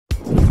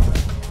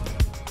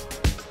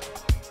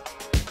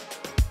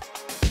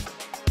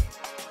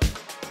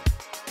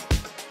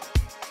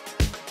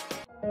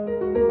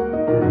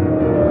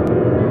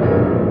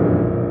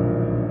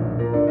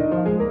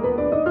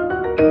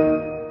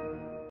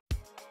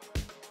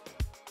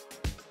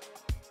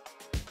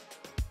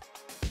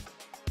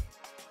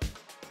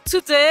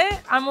today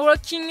I'm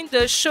working in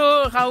the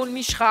show Rahul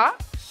Mishra,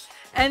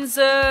 and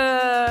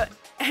the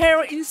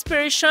hair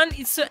inspiration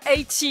is a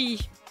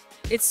Haute.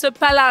 It's a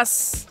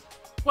palace.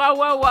 Wow,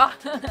 wow, wow.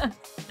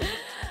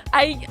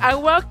 I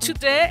work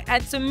today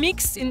at the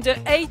mix in the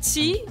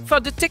Haute. For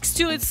the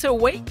texture, it's a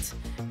weight.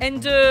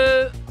 And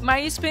my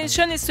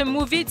inspiration is a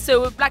movie, it's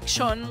a Black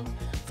Swan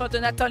for the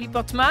Natalie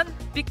Portman.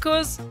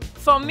 Because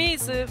for me,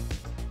 it's a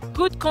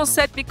good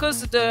concept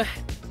because the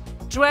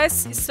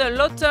dress is a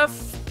lot of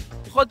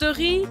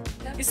broderie,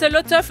 it's a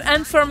lot of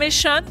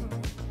information.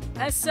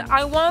 As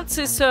I want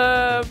is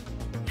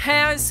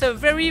hair is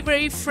very,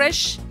 very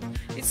fresh.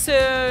 It's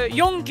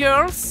young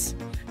girls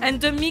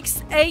and the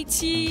mix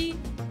 80,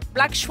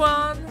 Black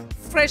Swan,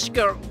 fresh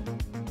girl.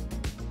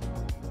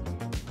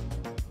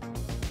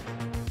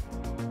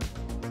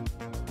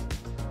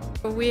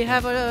 We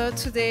have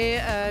today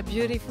a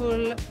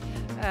beautiful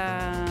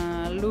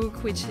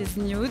look which is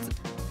nude,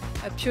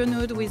 a pure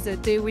nude with a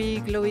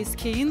dewy, glowy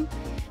skin,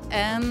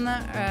 and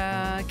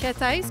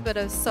cat eyes, but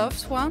a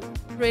soft one,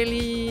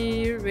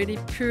 really, really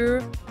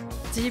pure,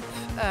 deep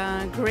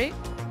grey,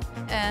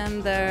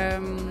 and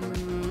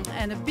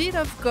a bit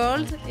of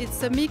gold.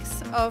 It's a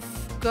mix of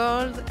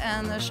gold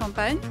and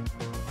champagne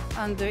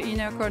on the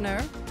inner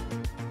corner,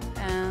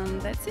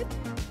 and that's it.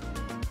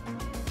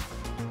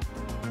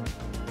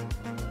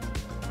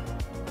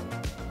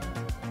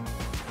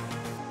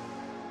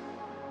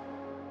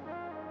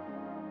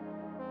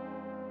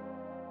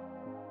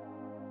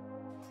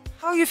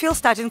 How you feel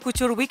starting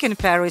Couture Week in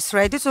Paris?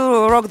 Ready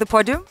to rock the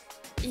podium?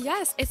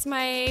 Yes, it's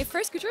my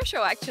first couture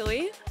show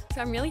actually,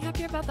 so I'm really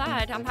happy about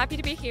that. I'm happy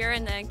to be here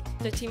and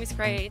the team is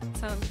great.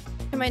 So.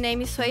 My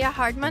name is Soya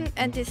Hardman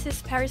and this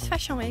is Paris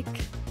Fashion Week.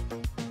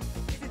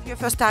 Is it your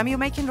first time you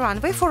making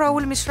runway for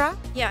Rahul Mishra?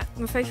 Yeah,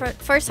 my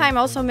first time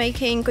also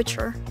making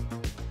couture.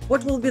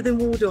 What will be the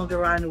mood on the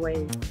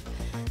runway?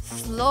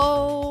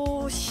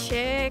 Slow,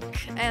 chic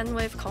and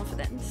with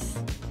confidence.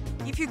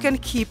 If you can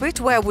keep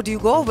it, where would you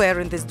go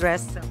wearing this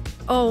dress?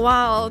 Oh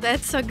wow,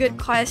 that's a good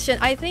question.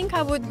 I think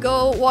I would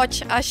go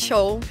watch a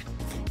show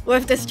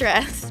with this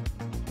dress.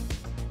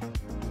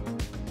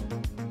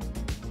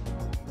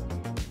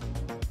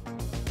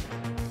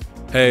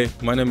 Hey,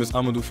 my name is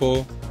Amadou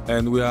Fo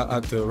and we are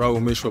at the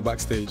Rahul Mishra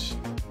backstage.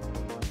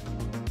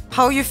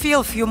 How you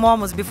feel a few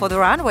moments before the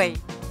runway?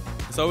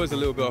 It's always a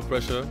little bit of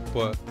pressure,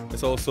 but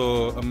it's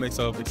also a mix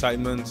of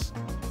excitement,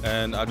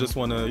 and I just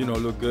want to,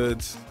 look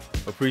good,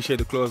 appreciate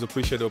the clothes,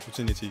 appreciate the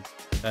opportunity,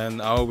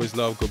 and I always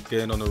love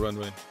getting on the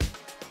runway.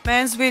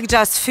 Men's week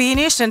just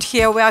finished and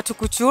here we are to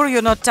Couture.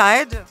 You're not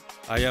tired?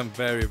 I am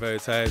very, very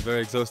tired,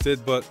 very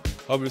exhausted, but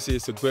obviously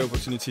it's a great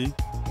opportunity.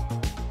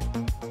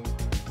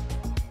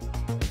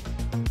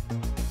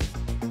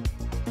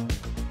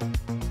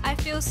 I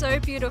feel so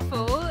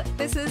beautiful.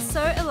 This is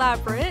so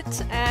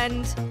elaborate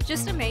and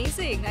just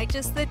amazing.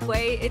 The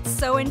way it's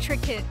so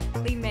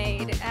intricately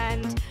made,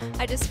 and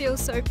I just feel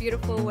so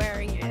beautiful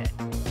wearing it.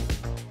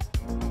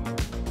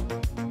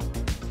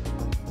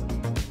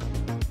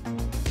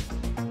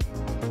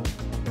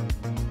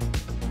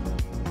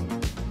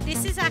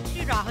 This is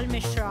actually Rahul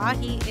Mishra.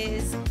 He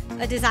is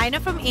a designer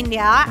from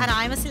India and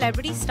I'm a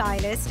celebrity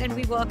stylist, and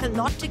we work a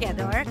lot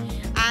together.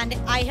 And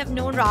I have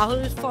known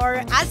Rahul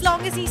for as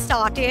long as he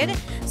started.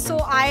 So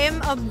I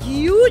am a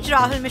huge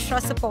Rahul Mishra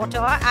supporter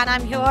and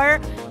I'm here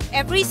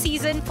every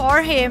season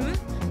for him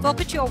for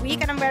Couture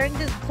Week, and I'm wearing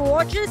this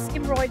gorgeous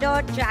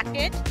embroidered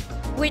jacket,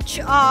 which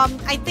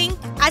I think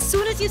as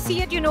soon as you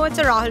see it, you know it's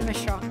a Rahul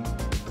Mishra.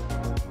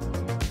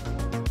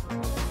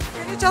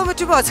 Can you tell me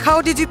two words?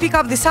 How did you pick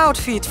up this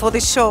outfit for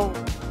this show?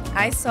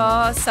 I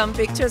saw some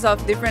pictures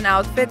of different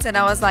outfits and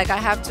I was like, I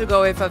have to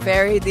go with a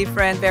very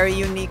different, very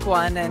unique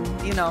one, and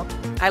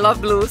I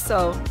love blue,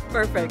 so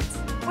perfect.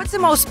 What's the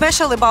most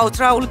special about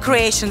Rahul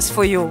creations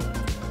for you?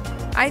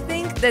 I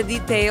think the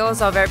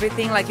details of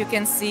everything, like you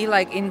can see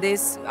like in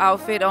this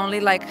outfit only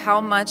like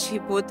how much he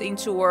put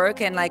into work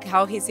and like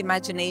how his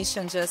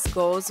imagination just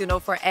goes,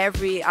 for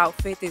every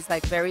outfit is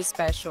like very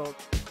special.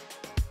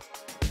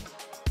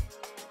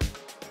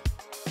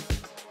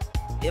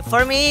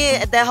 For me,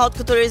 the Haute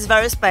Couture is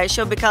very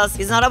special because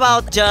it's not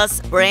about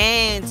just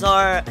brands,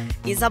 or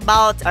it's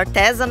about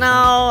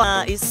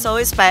artisanal. It's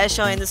so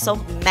special and so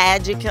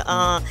magic,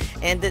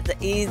 and it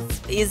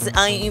is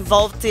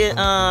involved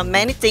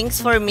many things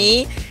for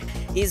me.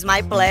 It's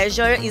my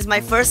pleasure. It's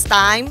my first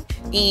time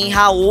in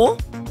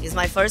Haute. It's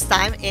my first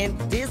time, and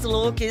this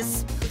look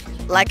is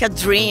like a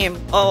dream.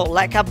 Oh,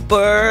 like a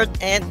bird,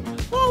 and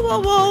whoa,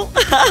 whoa, whoa.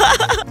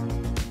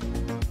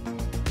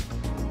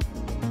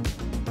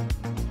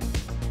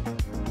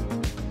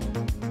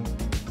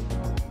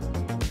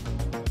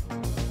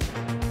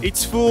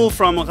 It's full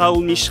from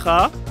Rahul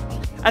Mishra.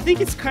 I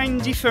think it's kind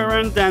of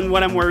different than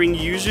what I'm wearing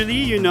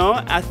usually,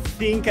 I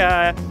think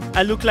I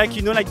look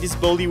like, like this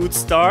Bollywood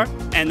star,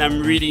 and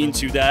I'm really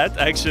into that,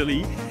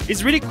 actually.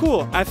 It's really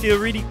cool. I feel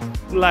really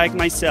like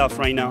myself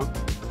right now.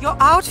 Your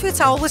outfits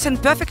are always in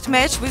perfect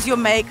match with your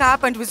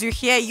makeup and with your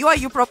hair. You are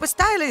your proper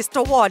stylist,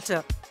 or what?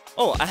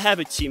 Oh, I have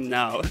a team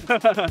now.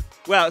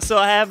 Well, so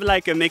I have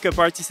like a makeup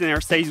artist and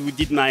hairstylist who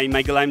did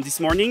my glam this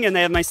morning, and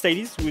I have my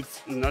stylist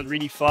who's not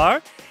really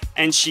far,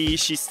 and she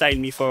styled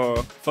me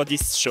for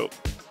this show.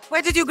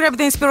 Where did you grab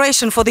the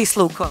inspiration for this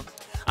look?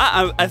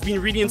 I've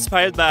been really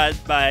inspired by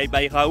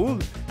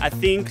Rahul. I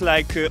think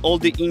like all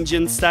the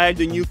Indian style,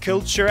 the new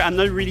culture. I'm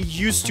not really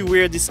used to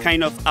wear this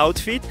kind of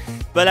outfit,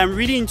 but I'm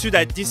really into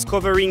that,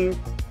 discovering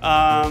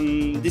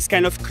this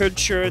kind of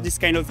culture, this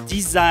kind of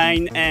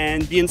design,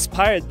 and be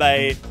inspired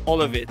by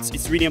all of it.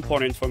 It's really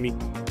important for me.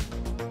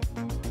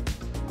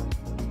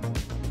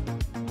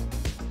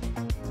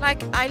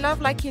 Like, I love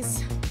like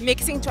his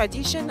mixing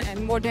tradition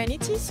and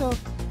modernity, so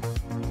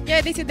yeah,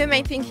 this is the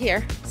main thing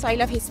here. So I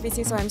love his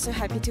pieces, so I'm so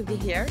happy to be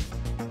here.